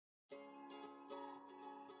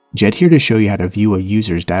Jet here to show you how to view a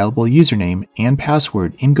user's dialable username and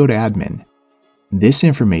password in GoTo Admin. This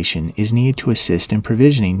information is needed to assist in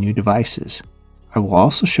provisioning new devices. I will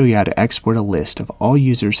also show you how to export a list of all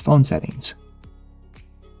users' phone settings.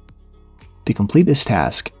 To complete this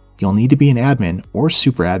task, you'll need to be an admin or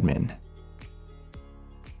super admin.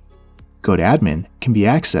 GoTo Admin can be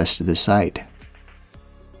accessed to the site.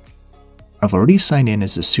 I've already signed in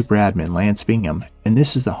as a super admin Lance Bingham, and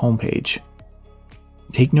this is the home page.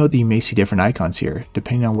 Take note that you may see different icons here,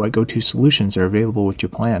 depending on what GoTo solutions are available with your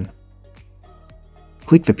plan.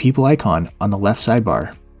 Click the People icon on the left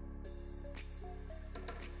sidebar.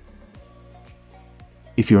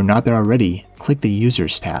 If you are not there already, click the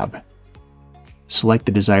Users tab. Select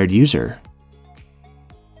the desired user.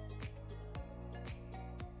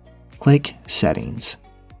 Click Settings.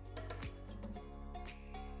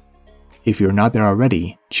 If you are not there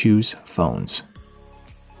already, choose Phones.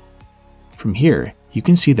 From here, you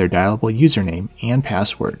can see their dialable username and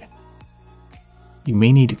password. You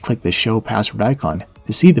may need to click the Show Password icon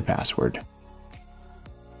to see the password.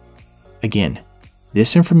 Again,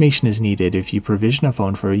 this information is needed if you provision a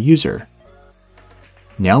phone for a user.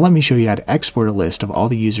 Now let me show you how to export a list of all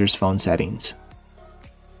the user's phone settings.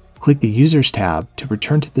 Click the Users tab to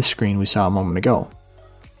return to the screen we saw a moment ago.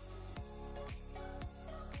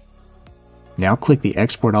 Now click the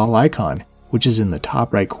Export All icon, which is in the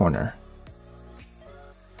top right corner.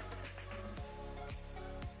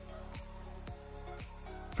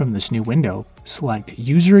 From this new window, select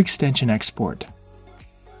User Extension Export.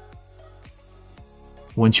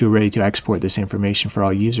 Once you are ready to export this information for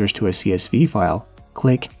all users to a CSV file,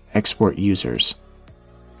 click Export Users.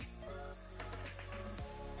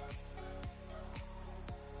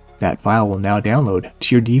 That file will now download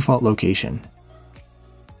to your default location.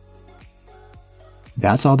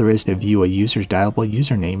 That's all there is to view a user's dialable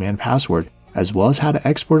username and password, as well as how to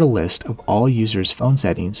export a list of all users' phone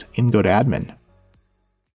settings in GoTo Admin.